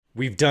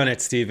We've done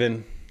it,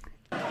 Steven.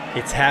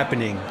 It's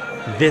happening.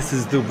 This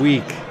is the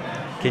week.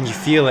 Can you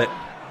feel it?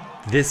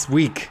 This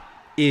week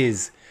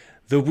is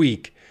the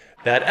week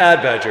that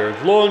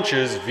AdBadger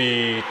launches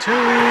V2.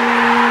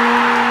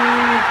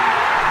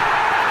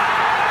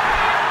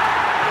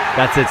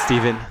 That's it,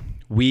 Steven.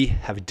 We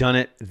have done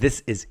it.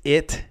 This is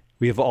it.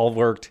 We have all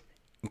worked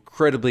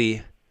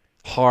incredibly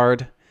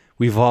hard.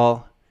 We've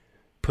all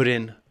put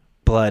in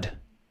blood,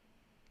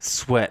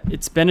 sweat.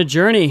 It's been a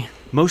journey.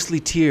 Mostly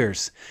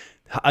tears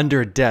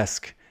under a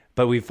desk,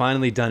 but we've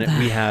finally done it.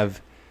 We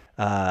have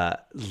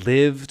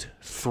lived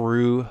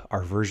through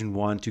our version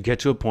 1 to get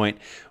to a point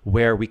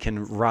where we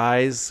can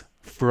rise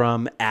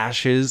from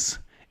ashes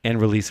and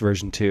release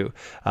version 2.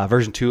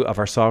 Version 2 of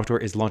our software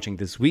is launching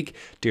this week.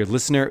 Dear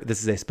listener,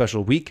 this is a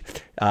special week.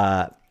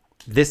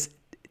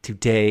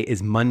 Today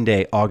is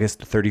Monday, August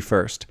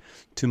 31st.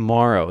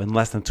 Tomorrow, in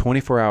less than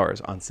 24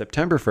 hours, on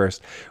September 1st,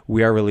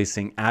 we are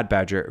releasing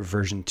AdBadger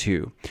version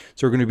 2.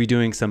 So we're going to be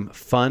doing some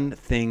fun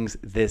things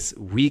this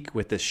week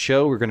with this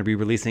show. We're going to be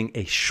releasing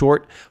a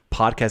short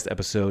podcast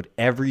episode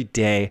every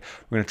day.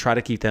 We're going to try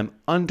to keep them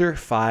under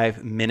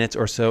 5 minutes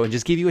or so and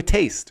just give you a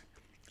taste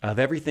of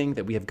everything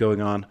that we have going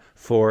on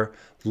for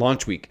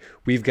launch week.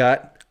 We've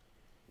got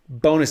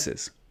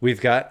bonuses.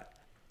 We've got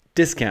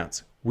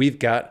discounts. We've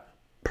got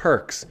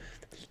perks.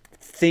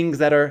 Things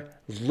that are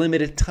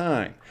limited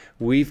time.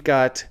 We've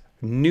got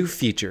new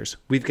features.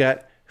 We've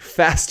got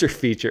faster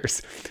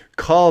features.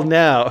 Call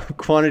now.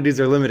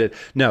 Quantities are limited.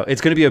 No, it's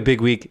going to be a big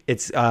week.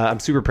 I'm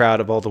super proud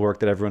of all the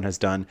work that everyone has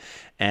done.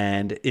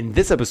 And in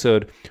this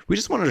episode, we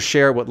just wanted to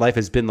share what life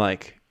has been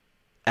like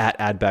at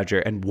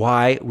AdBadger and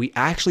why we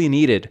actually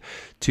needed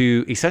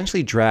to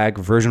essentially drag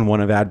version 1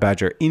 of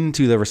AdBadger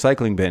into the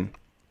recycling bin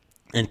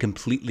and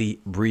completely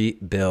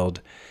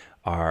rebuild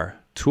our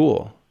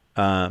tool.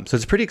 So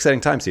it's a pretty exciting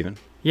time, Steven.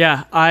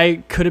 Yeah,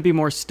 I couldn't be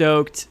more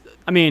stoked.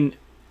 I mean,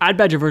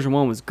 AdBadger version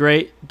 1 was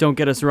great, don't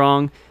get us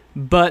wrong,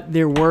 but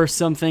there were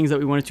some things that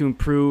we wanted to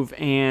improve,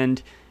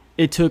 and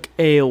it took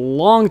a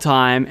long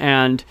time,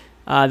 and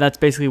that's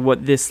basically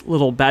what this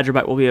little Badger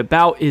Bite will be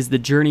about, is the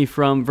journey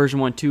from version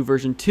 1 to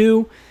version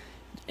 2.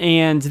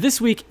 And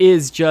this week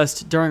is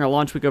just during our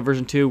launch week of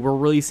version 2, we're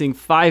releasing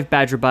 5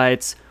 Badger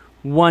Bites.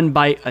 1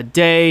 bite a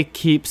day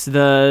keeps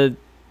the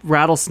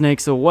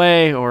rattlesnakes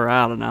away, or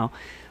I don't know.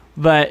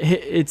 But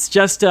it's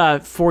just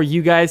for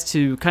you guys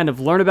to kind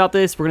of learn about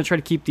this. We're going to try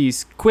to keep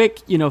these quick,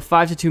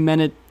 5 to 10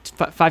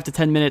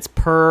 minutes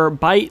per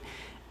bite,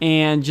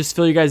 and just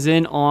fill you guys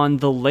in on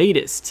the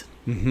latest.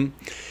 Mm-hmm.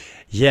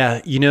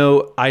 Yeah,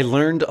 I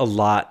learned a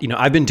lot.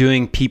 I've been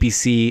doing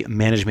PPC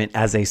management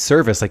as a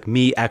service, like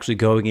me actually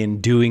going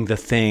in, doing the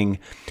thing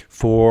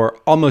for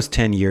almost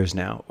 10 years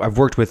now. I've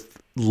worked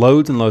with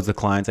loads and loads of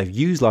clients. I've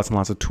used lots and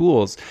lots of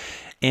tools.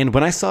 And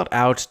when I sought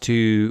out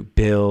to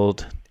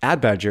build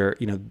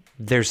AdBadger,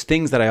 there's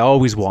things that I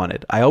always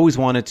wanted. I always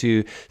wanted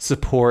to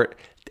support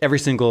every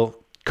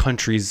single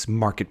country's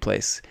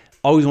marketplace.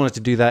 Always wanted to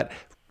do that.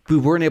 We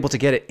weren't able to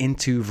get it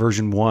into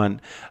version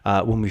 1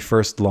 when we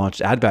first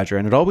launched AdBadger,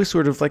 and it always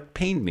sort of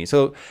pained me.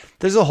 So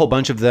there's a whole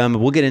bunch of them.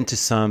 We'll get into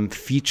some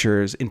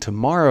features in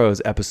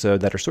tomorrow's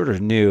episode that are sort of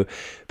new.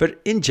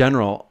 But in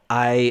general,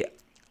 I'm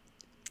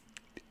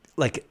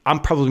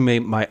probably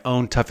my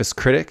own toughest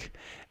critic,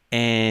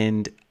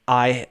 and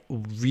I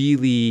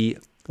really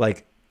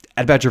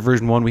AdBadger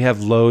version 1, we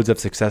have loads of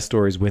success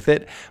stories with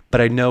it,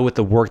 but I know with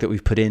the work that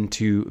we've put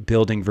into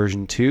building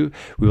version 2,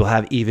 we will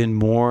have even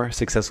more.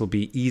 Success will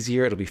be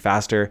easier, it'll be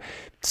faster,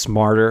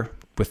 smarter,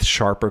 with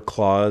sharper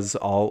claws,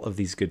 all of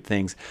these good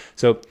things.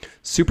 So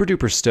super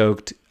duper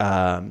stoked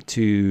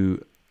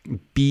to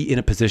be in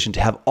a position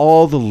to have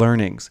all the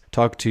learnings,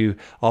 talk to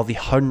all the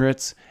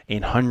hundreds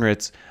and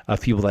hundreds of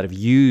people that have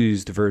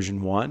used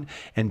version 1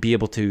 and be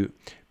able to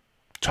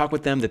talk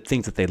with them, the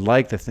things that they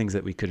like, the things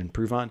that we could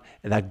improve on,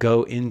 and that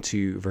go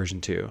into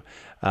version 2.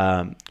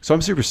 So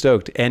I'm super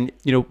stoked. And,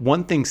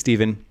 one thing,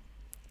 Steven,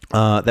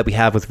 that we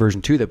have with version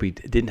 2 that we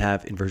didn't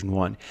have in version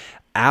 1,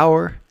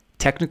 our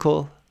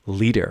technical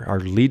leader,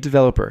 our lead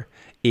developer,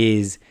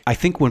 is, I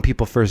think when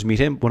people first meet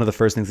him, one of the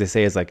first things they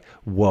say is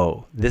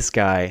whoa, this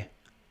guy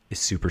is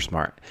super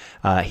smart.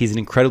 He's an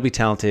incredibly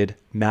talented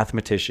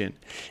mathematician,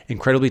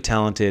 incredibly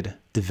talented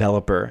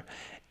developer,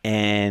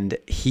 and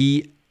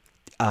he...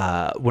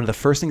 one of the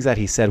first things that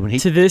he said when he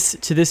to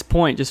this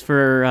point, just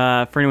for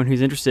anyone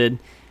who's interested,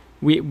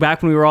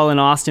 back when we were all in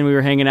Austin, we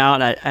were hanging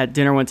out at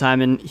dinner one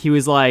time, and he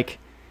was like,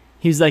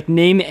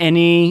 name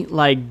any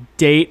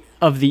date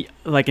of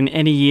in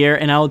any year,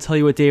 and I'll tell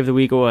you what day of the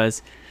week it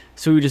was.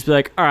 So we would just be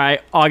all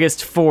right, August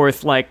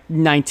 4th,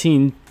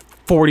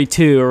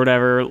 1942 or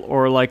whatever,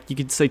 or you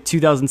could say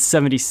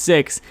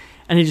 2076,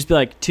 and he'd just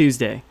be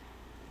Tuesday.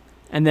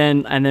 And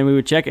then we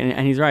would check it,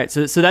 and he's right.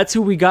 So that's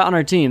who we got on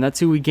our team. That's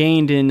who we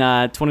gained in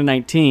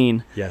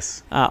 2019.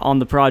 Yes. On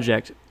the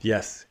project.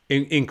 Yes.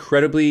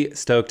 incredibly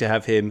stoked to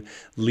have him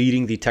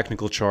leading the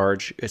technical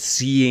charge,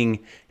 seeing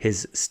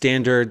his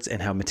standards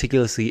and how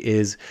meticulous he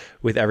is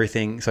with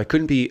everything. So I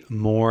couldn't be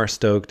more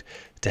stoked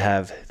to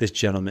have this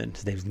gentleman.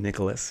 His name's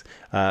Nicholas.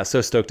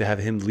 So stoked to have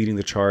him leading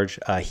the charge.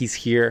 He's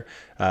here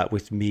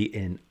with me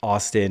in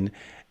Austin.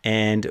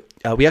 And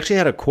we actually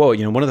had a quote.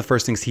 One of the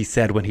first things he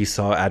said when he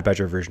saw Ad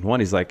Badger version 1,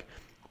 he's like,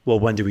 well,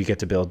 when do we get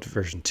to build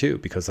version 2?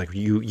 Because like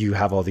you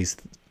have all these,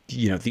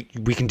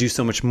 we can do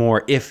so much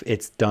more if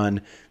it's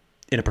done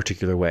in a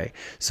particular way.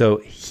 So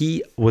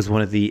he was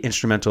one of the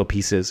instrumental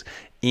pieces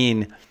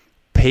in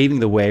paving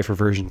the way for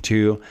version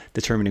 2,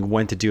 determining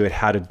when to do it,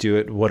 how to do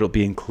it, what will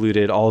be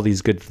included, all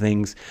these good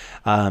things.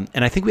 And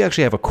I think we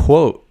actually have a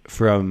quote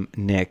from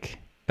Nick.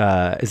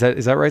 Is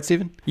that right,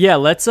 Stephen? Yeah,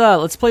 let's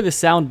play the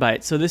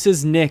soundbite. So this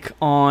is Nick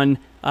on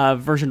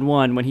version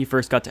 1 when he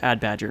first got to Ad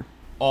Badger.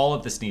 All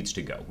of this needs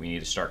to go. We need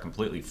to start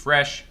completely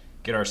fresh,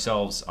 get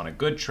ourselves on a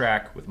good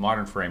track with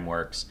modern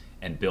frameworks,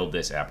 and build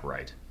this app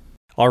right.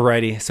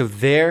 Alrighty, so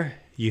there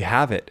you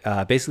have it.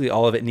 Basically,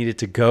 all of it needed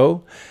to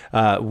go.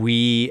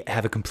 We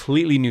have a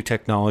completely new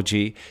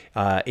technology.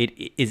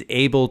 It is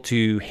able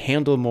to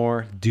handle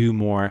more, do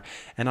more,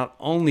 and not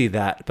only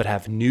that, but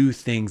have new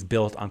things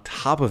built on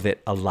top of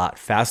it a lot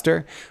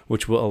faster,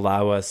 which will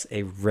allow us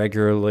a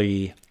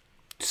regularly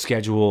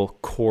schedule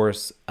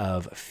course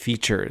of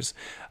features,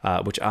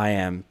 which I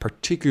am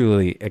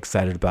particularly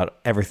excited about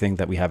everything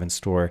that we have in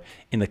store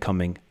in the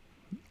coming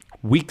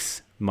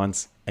weeks,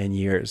 months, and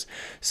years.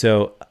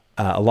 So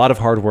a lot of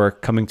hard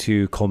work coming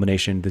to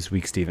culmination this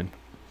week, Stephen.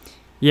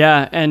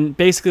 Yeah, and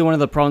basically one of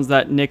the problems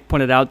that Nick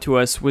pointed out to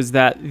us was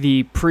that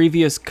the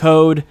previous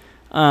code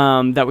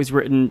that was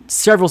written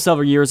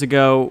several years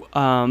ago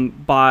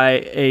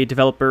by a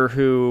developer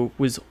who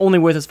was only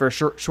with us for a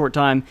short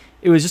time,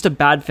 it was just a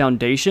bad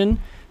foundation.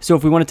 So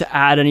if we wanted to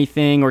add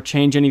anything or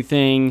change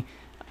anything,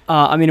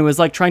 it was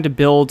like trying to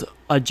build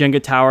a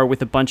Jenga tower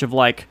with a bunch of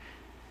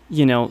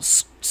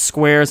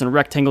squares and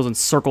rectangles and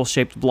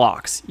circle-shaped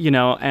blocks,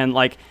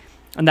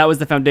 and that was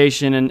the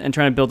foundation, and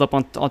trying to build up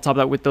on top of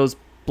that with those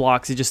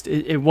blocks,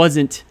 it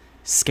wasn't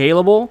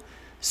scalable.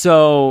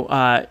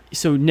 So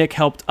Nick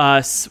helped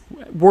us,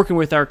 working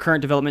with our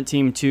current development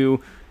team,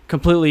 to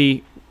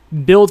completely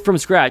build from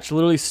scratch,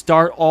 literally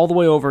start all the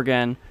way over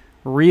again,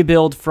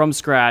 rebuild from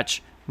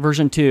scratch,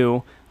 version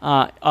 2,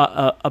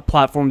 a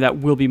platform that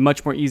will be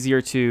much more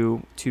easier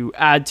to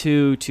add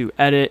to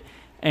edit.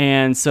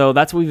 And so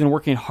that's what we've been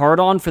working hard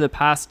on for the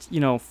past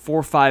 4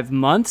 or 5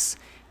 months,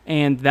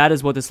 and that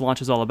is what this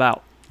launch is all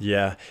about.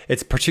 Yeah,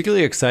 it's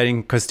particularly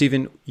exciting because,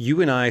 Stephen,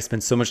 you and I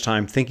spend so much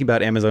time thinking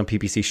about Amazon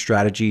PPC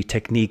strategy,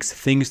 techniques,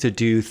 things to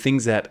do,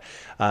 things that,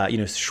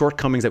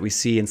 shortcomings that we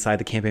see inside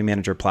the Campaign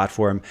Manager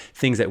platform,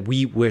 things that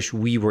we wish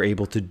we were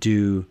able to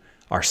do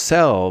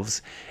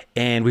ourselves.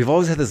 And we've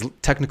always had this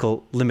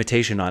technical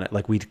limitation on it.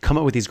 Like, we'd come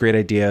up with these great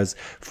ideas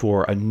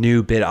for a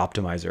new bid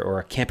optimizer or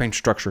a campaign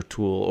structure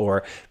tool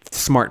or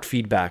smart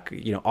feedback,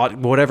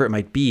 whatever it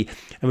might be.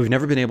 And we've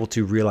never been able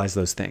to realize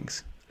those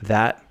things.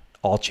 That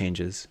all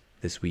changes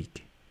this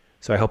week.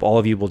 So I hope all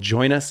of you will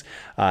join us.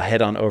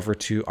 Head on over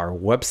to our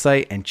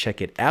website and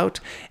check it out.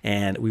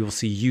 And we will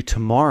see you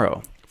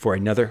tomorrow for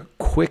another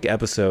quick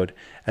episode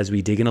as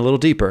we dig in a little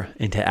deeper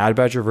into Ad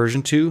Badger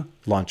version 2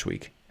 launch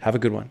week. Have a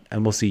good one,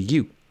 and we'll see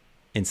you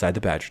inside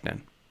the Badger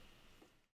Den.